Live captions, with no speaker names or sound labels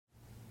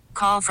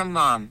Call from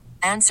mom.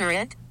 Answer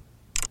it.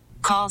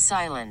 Call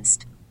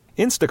silenced.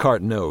 Instacart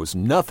knows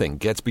nothing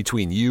gets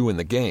between you and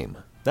the game.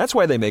 That's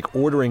why they make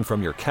ordering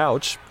from your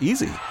couch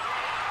easy.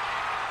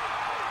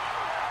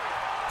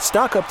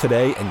 Stock up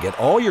today and get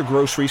all your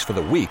groceries for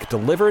the week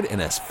delivered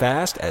in as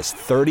fast as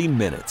 30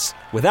 minutes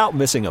without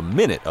missing a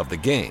minute of the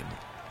game.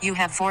 You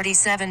have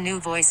 47 new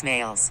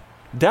voicemails.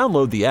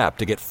 Download the app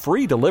to get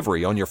free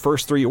delivery on your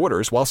first 3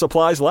 orders while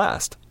supplies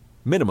last.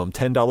 Minimum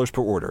 $10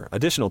 per order.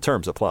 Additional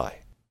terms apply.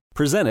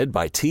 Presented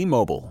by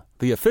T-Mobile,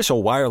 the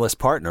official wireless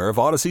partner of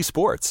Odyssey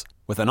Sports.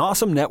 With an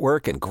awesome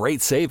network and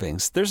great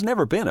savings, there's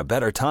never been a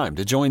better time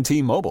to join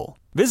T-Mobile.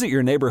 Visit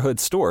your neighborhood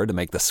store to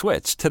make the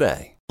switch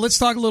today. Let's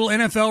talk a little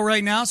NFL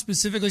right now,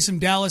 specifically some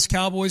Dallas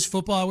Cowboys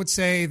football. I would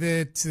say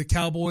that the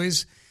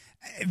Cowboys,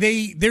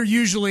 they're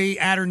usually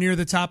at or near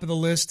the top of the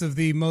list of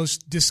the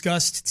most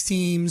discussed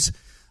teams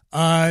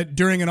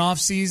during an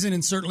offseason,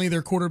 and certainly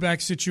their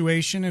quarterback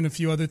situation and a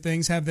few other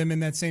things have them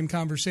in that same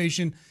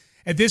conversation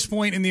at this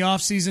point in the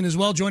offseason as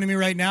well. Joining me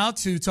right now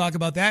to talk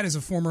about that is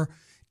a former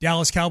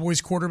Dallas Cowboys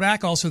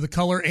quarterback, also the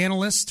color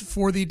analyst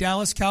for the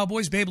Dallas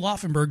Cowboys, Babe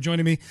Laufenberg,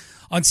 joining me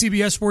on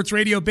CBS Sports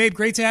Radio. Babe,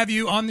 great to have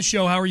you on the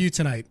show. How are you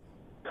tonight?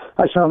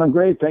 Hi, Sean. I'm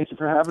great. Thank you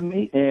for having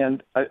me.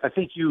 And I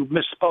think you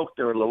misspoke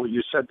there a little.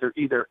 You said they're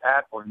either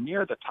at or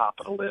near the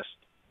top of the list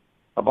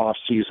of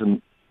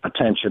off-season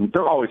attention.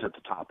 They're always at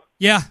the top.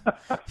 Yeah,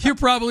 you're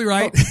probably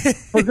right.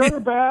 For good or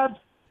bad,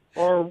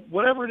 or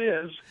whatever it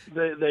is,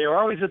 they are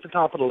always at the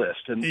top of the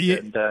list. And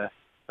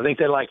I think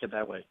they like it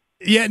that way.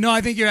 Yeah, no, I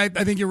think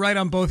you're right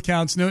on both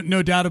counts.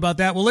 No doubt about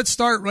that. Well, let's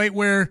start right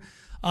where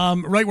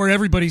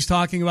everybody's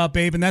talking about,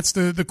 Babe, and that's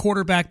the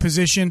quarterback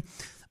position.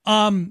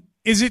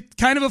 Is it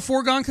kind of a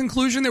foregone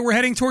conclusion that we're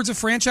heading towards a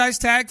franchise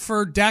tag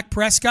for Dak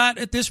Prescott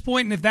at this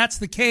point? And if that's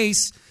the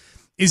case,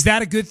 is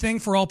that a good thing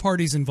for all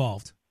parties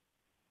involved?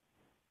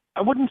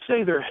 I wouldn't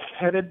say they're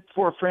headed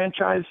for a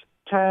franchise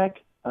tag,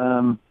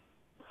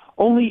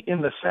 only in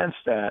the sense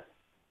that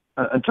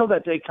until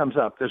that day comes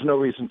up, there's no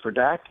reason for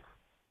Dak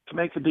to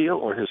make a deal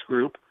or his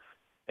group,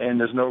 and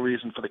there's no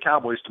reason for the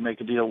Cowboys to make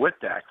a deal with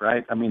Dak,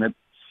 right? I mean,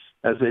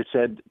 as they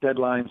said,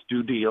 deadlines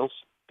do deals,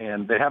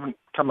 and they haven't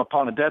come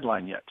upon a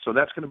deadline yet. So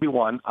that's going to be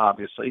one,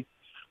 obviously.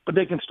 But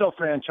they can still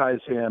franchise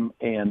him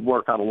and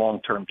work out a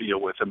long-term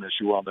deal with him, as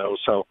you all know.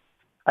 So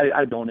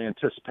I don't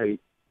anticipate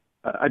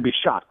I'd be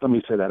shocked. Let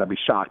me say that. I'd be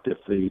shocked if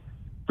the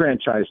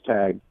franchise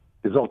tag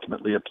is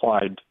ultimately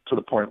applied to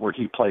the point where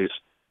he plays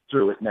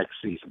through it next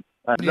season.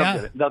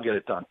 They'll get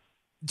it done.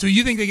 So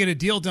you think they get a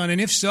deal done? And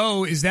if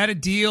so, is that a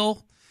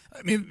deal?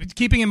 I mean,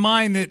 keeping in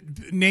mind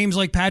that names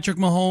like Patrick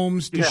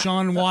Mahomes,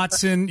 Deshaun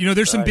Watson,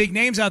 there's some big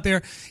names out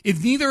there.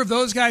 If neither of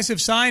those guys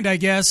have signed, I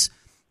guess,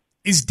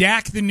 is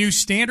Dak the new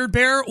standard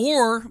bearer?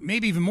 Or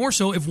maybe even more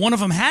so, if one of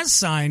them has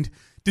signed,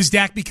 does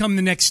Dak become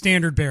the next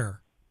standard bearer?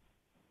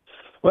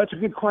 Well, that's a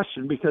good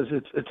question because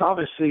it's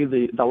obviously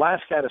the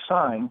last guy to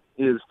sign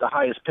is the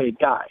highest paid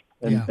guy.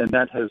 And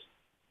that has,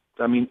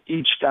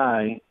 each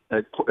guy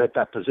at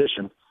that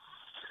position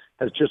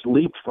has just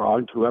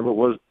leapfrogged whoever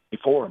was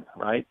before him,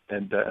 right?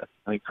 And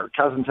I think Kirk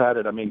Cousins had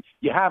it. I mean,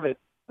 you have it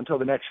until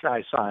the next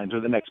guy signs or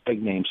the next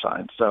big name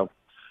signs. So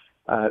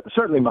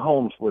certainly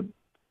Mahomes would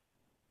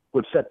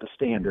set the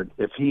standard.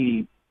 If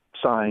he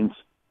signs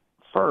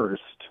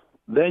first,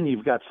 then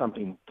you've got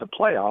something to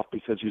play off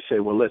because you say,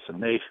 well, listen,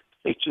 they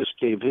just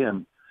gave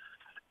him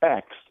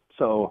X,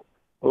 so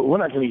we're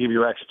not going to give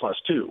you X plus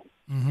 2.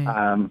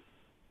 Mm-hmm.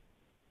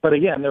 But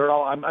again,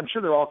 I'm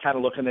sure they're all kind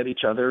of looking at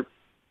each other.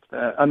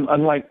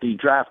 Unlike the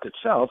draft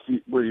itself,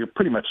 where you're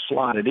pretty much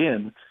slotted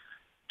in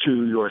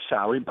to your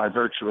salary by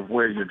virtue of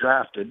where you're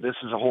drafted, this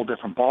is a whole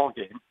different ball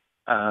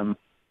game.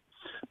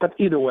 But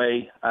either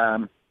way,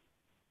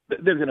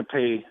 they're going to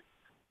pay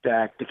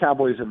Dak. The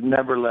Cowboys have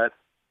never let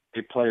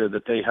a player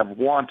that they have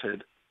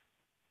wanted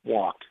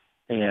walk,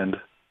 and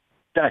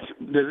Dak,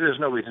 there's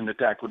no reason that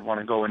Dak would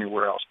want to go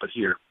anywhere else but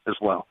here as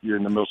well. You're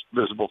in the most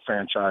visible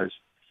franchise,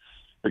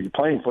 or you're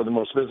playing for the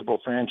most visible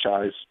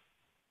franchise.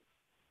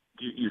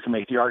 You can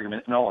make the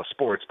argument in all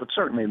sports, but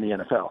certainly in the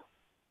NFL.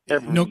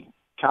 Every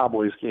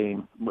Cowboys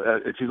game,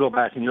 if you go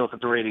back and you look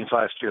at the ratings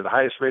last year, the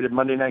highest rated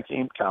Monday night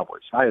game,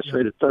 Cowboys. Highest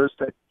rated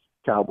Thursday,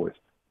 Cowboys.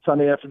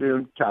 Sunday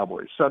afternoon,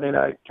 Cowboys. Sunday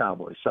night,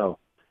 Cowboys. So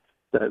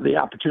the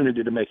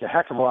opportunity to make a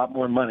heck of a lot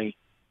more money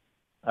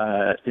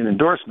in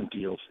endorsement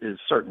deals is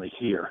certainly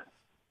here.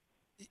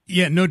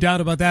 Yeah, no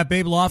doubt about that.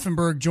 Babe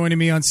Laufenberg joining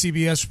me on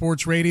CBS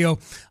Sports Radio.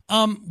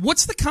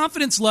 What's the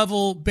confidence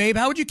level, Babe?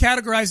 How would you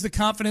categorize the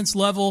confidence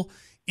level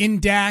in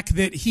Dak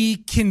that he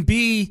can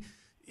be,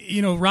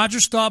 Roger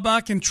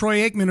Staubach and Troy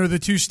Aikman are the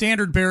two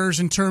standard bearers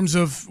in terms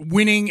of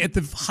winning at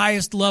the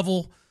highest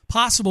level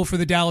possible for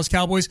the Dallas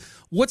Cowboys.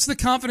 What's the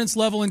confidence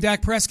level in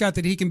Dak Prescott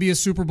that he can be a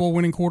Super Bowl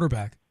winning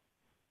quarterback?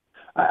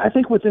 I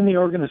think within the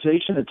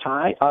organization, it's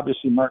high.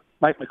 Obviously,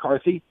 Mike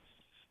McCarthy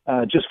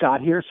just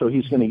got here, so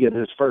he's going to get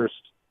his first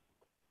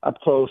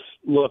up-close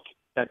look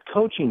at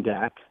coaching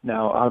Dak.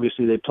 Now,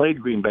 obviously, they played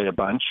Green Bay a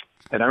bunch,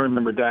 and I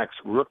remember Dak's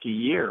rookie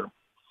year.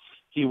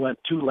 He went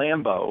to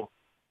Lambeau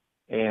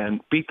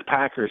and beat the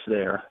Packers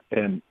there.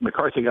 And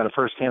McCarthy got a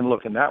first-hand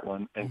look in that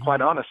one. And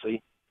quite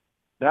honestly,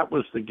 that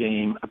was the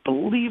game. I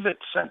believe it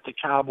sent the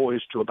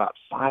Cowboys to about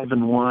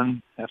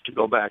 5-1. I have to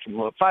go back and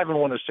look.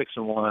 5-1 or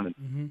 6-1.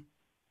 And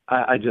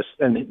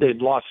and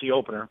they'd lost the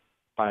opener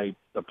by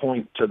a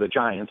point to the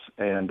Giants,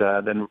 and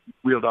then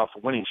reeled off a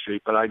winning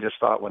streak. But I just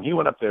thought when he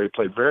went up there, he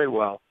played very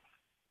well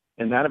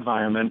in that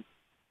environment.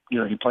 You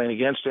know, you're playing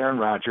against Aaron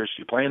Rodgers,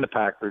 you're playing the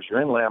Packers,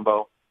 you're in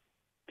Lambeau,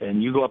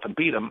 and you go up and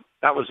beat him.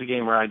 That was a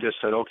game where I just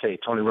said, okay,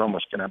 Tony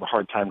Romo's going to have a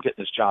hard time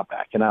getting his job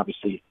back. And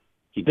obviously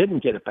he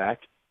didn't get it back.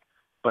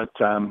 But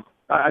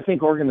I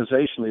think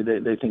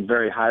organizationally they think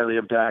very highly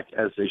of Dak,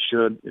 as they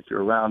should. If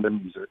you're around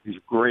him, he's a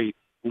great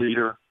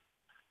leader.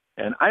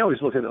 And I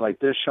always look at it like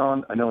this,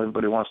 Sean. I know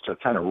everybody wants to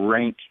kind of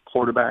rank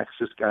quarterbacks.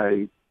 This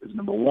guy is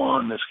number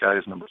 1. This guy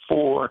is number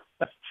 4.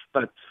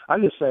 But I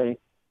just say,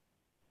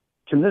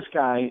 can this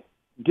guy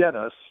get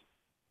us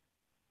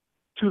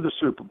to the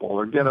Super Bowl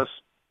or get us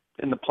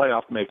in the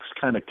playoff mix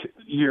kind of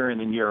year in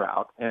and year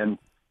out? And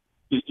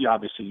you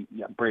obviously,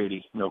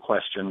 Brady, no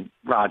question,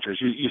 Rodgers,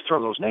 you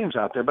throw those names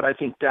out there, but I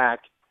think Dak,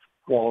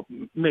 well,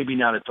 maybe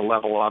not at the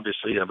level,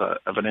 obviously, of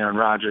an Aaron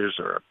Rodgers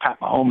or a Pat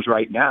Mahomes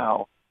right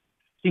now,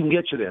 he can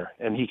get you there,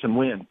 and he can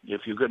win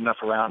if you're good enough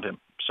around him.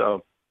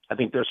 So I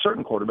think there's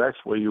certain quarterbacks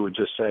where you would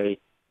just say,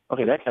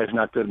 okay, that guy's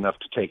not good enough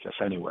to take us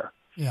anywhere.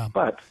 Yeah.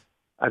 But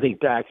I think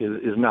Dak is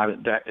in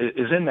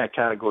that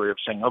category of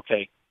saying,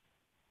 okay,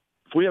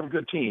 if we have a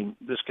good team,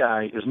 this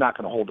guy is not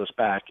going to hold us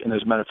back, and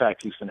as a matter of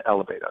fact, he's going to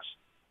elevate us.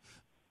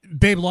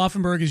 Babe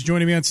Laufenberg is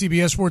joining me on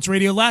CBS Sports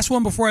Radio. Last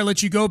one before I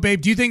let you go,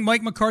 Babe. Do you think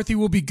Mike McCarthy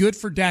will be good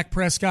for Dak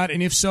Prescott,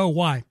 and if so,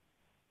 why?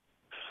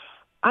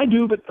 I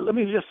do, but let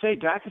me just say,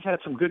 Dak has had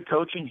some good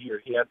coaching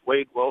here. He had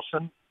Wade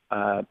Wilson,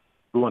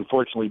 who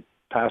unfortunately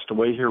passed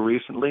away here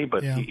recently,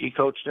 but he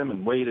coached him,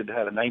 and Wade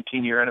had a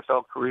 19-year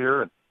NFL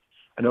career. And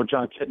I know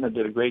John Kitna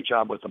did a great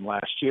job with him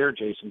last year.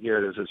 Jason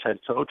Garrett, as his head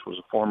coach, was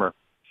a former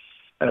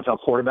NFL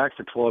quarterback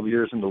for 12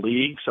 years in the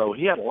league. So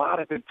he had a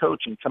lot of good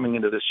coaching coming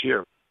into this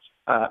year.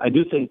 I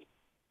do think,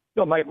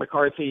 Mike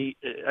McCarthy,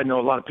 I know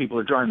a lot of people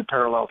are drawing the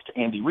parallels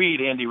to Andy Reid.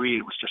 Andy Reid,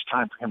 it was just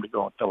time for him to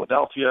go in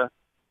Philadelphia,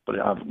 but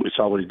we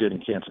saw what he did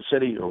in Kansas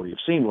City, or we've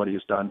seen what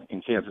he's done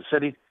in Kansas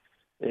City.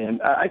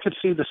 And I could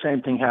see the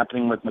same thing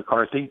happening with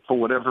McCarthy. For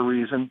whatever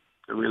reason,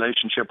 the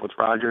relationship with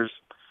Rodgers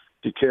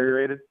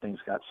deteriorated. Things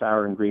got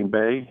sour in Green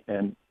Bay.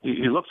 And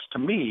he looks to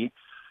me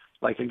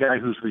like a guy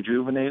who's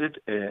rejuvenated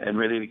and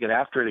ready to get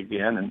after it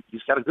again. And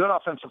he's got a good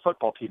offensive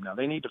football team now.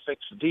 They need to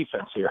fix the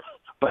defense here.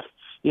 But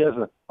he has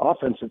an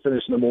offense that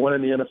finished number 1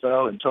 in the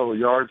NFL in total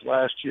yards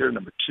last year,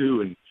 number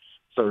 2 in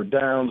third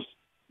downs,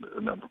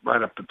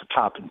 right up at the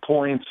top in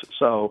points.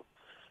 So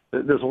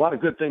there's a lot of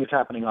good things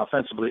happening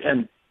offensively,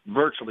 and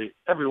virtually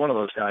every one of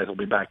those guys will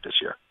be back this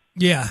year.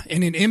 Yeah,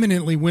 and an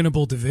imminently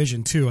winnable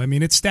division, too. I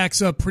mean, it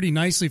stacks up pretty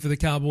nicely for the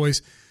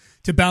Cowboys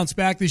to bounce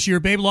back this year.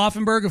 Babe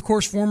Laufenberg, of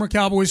course, former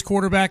Cowboys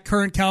quarterback,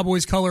 current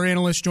Cowboys color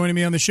analyst, joining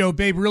me on the show.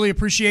 Babe, really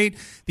appreciate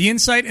the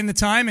insight and the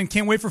time, and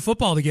can't wait for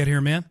football to get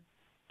here, man.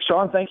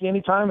 Sean, thank you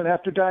anytime, and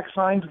after Dak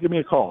signs, give me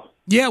a call.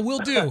 Yeah, we'll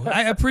do.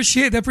 I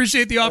appreciate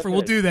the offer. Okay.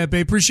 We'll do that,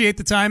 babe. Appreciate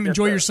the time.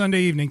 Enjoy your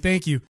Sunday evening.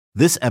 Thank you.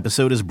 This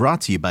episode is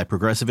brought to you by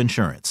Progressive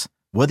Insurance.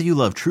 Whether you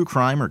love true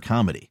crime or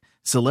comedy,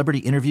 celebrity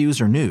interviews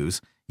or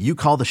news, you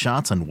call the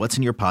shots on what's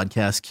in your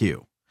podcast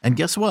queue. And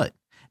guess what?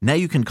 Now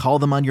you can call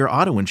them on your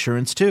auto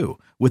insurance too,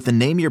 with the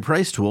Name Your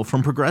Price tool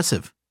from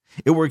Progressive.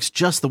 It works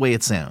just the way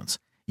it sounds.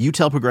 You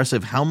tell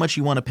Progressive how much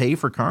you want to pay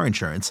for car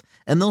insurance,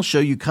 and they'll show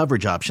you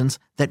coverage options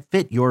that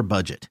fit your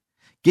budget.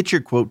 Get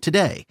your quote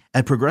today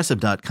at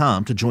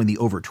Progressive.com to join the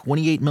over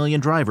 28 million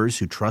drivers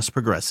who trust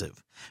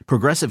Progressive.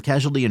 Progressive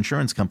Casualty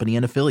Insurance Company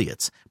and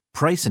Affiliates.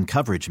 Price and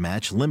coverage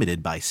match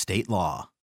limited by state law.